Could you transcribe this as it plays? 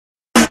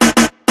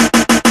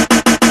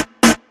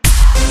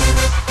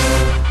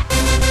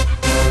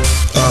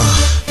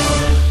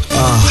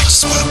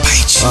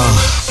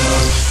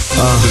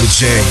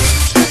J.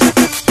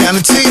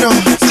 Valentino.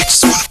 I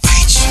just wanna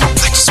bite you.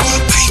 I just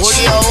wanna bite you.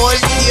 Julio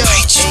Voltio.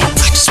 I just wanna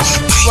bite you.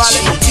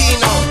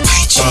 Valentino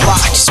Chocolate.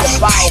 I just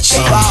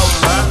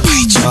wanna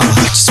bite you.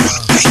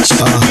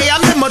 Ella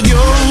me mordió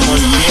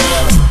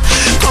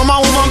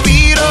como un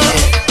vampiro.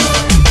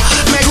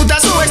 Me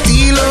gusta su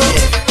estilo.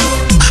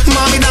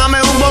 Mami,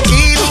 dame un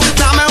poquito,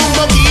 dame un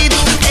poquito.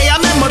 Ella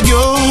me mordió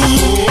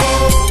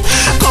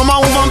como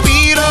un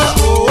vampiro.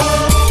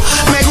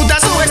 Me gusta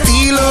su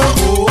estilo.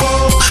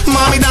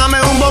 Mami,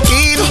 dame un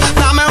poquito,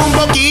 dame un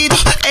poquito.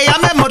 Ella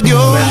me mordió.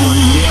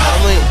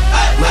 Mami,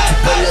 me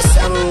chupó la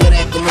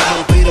sangre como un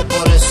vampiro.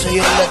 Por eso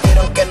yo le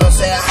quiero aunque no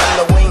sea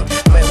Halloween.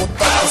 Me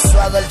gusta tu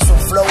suave, su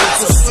flow y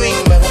su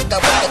swing. Me gusta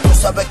porque tú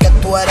sabes que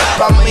tú eres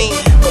pa' mí.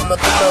 Como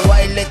tú me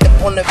bailes y te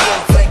pones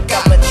bien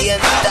fresca, me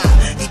tienta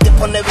y te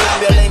pones bien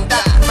violenta.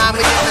 Mami,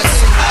 te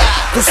necesita,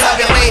 tú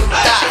sabes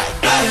lenta.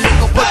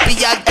 Loco por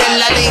pillarte en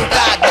la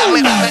lenta.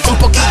 Dame un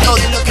poquito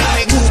de lo que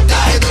me gusta.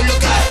 Te doy lo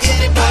que tú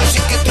quieres, por eso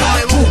es que tú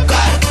me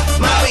buscas.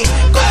 Mami,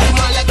 con tu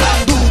mala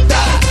conducta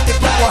te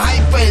pongo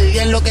hyper y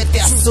es lo que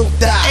te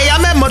asusta. Ella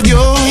me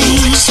mordió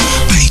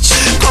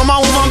como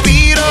un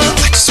vampiro.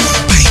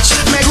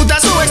 Me gusta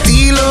su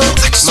estilo.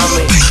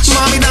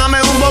 Mami,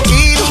 dame un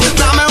poquito,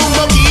 dame un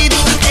poquito.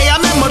 Ella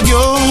me mordió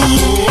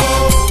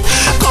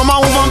como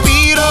un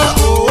vampiro.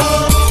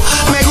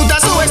 Me gusta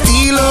su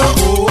estilo.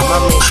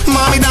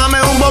 Mami,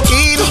 dame un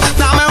poquito,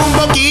 dame un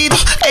poquito.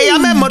 Ella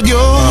me mordió.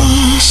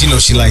 She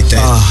knows she like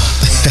that.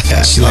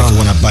 She like it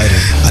when I bite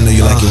her. I know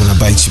you like it when I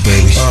bite you,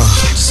 baby.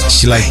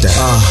 She like that.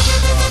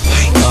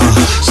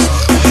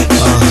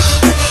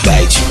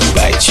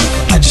 Bite you,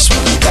 I just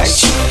wanna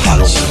bite you. I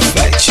don't wanna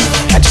bite you,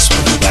 I just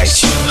wanna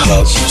bite you.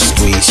 Hug you,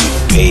 squeeze you,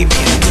 baby,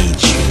 I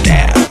need you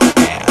now.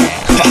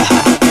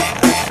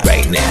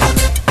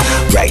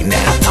 Right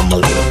now, I'm a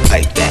little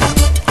pipe down.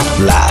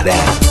 Lie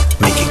down,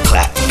 make it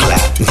clap,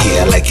 clap.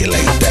 Yeah, I like it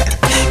like that.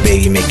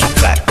 Baby, make it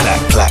clap, clap,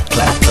 clap,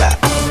 clap, clap.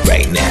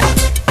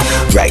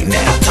 Right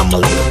now, I'm a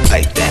little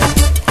pipe down.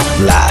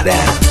 Lie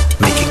down,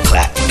 make it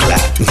clap,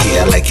 clap.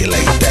 Yeah, I like it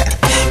like that.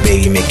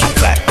 Baby, make it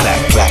clap, clap,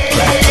 clap,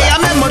 clap, clap. Ella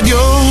me mordió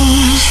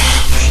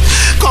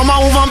como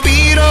un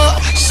vampiro.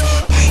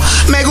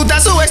 Me gusta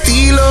su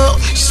estilo.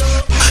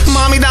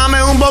 Mami,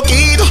 dame un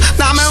poquito,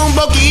 dame un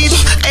poquito.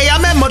 Ella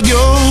me mordió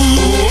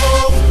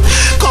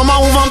como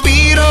un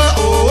vampiro.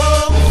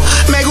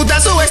 Me gusta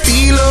su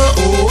estilo.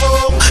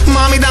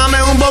 Mami,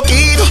 dame un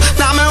poquito,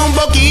 dame un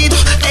poquito.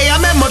 Ella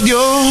me mordió.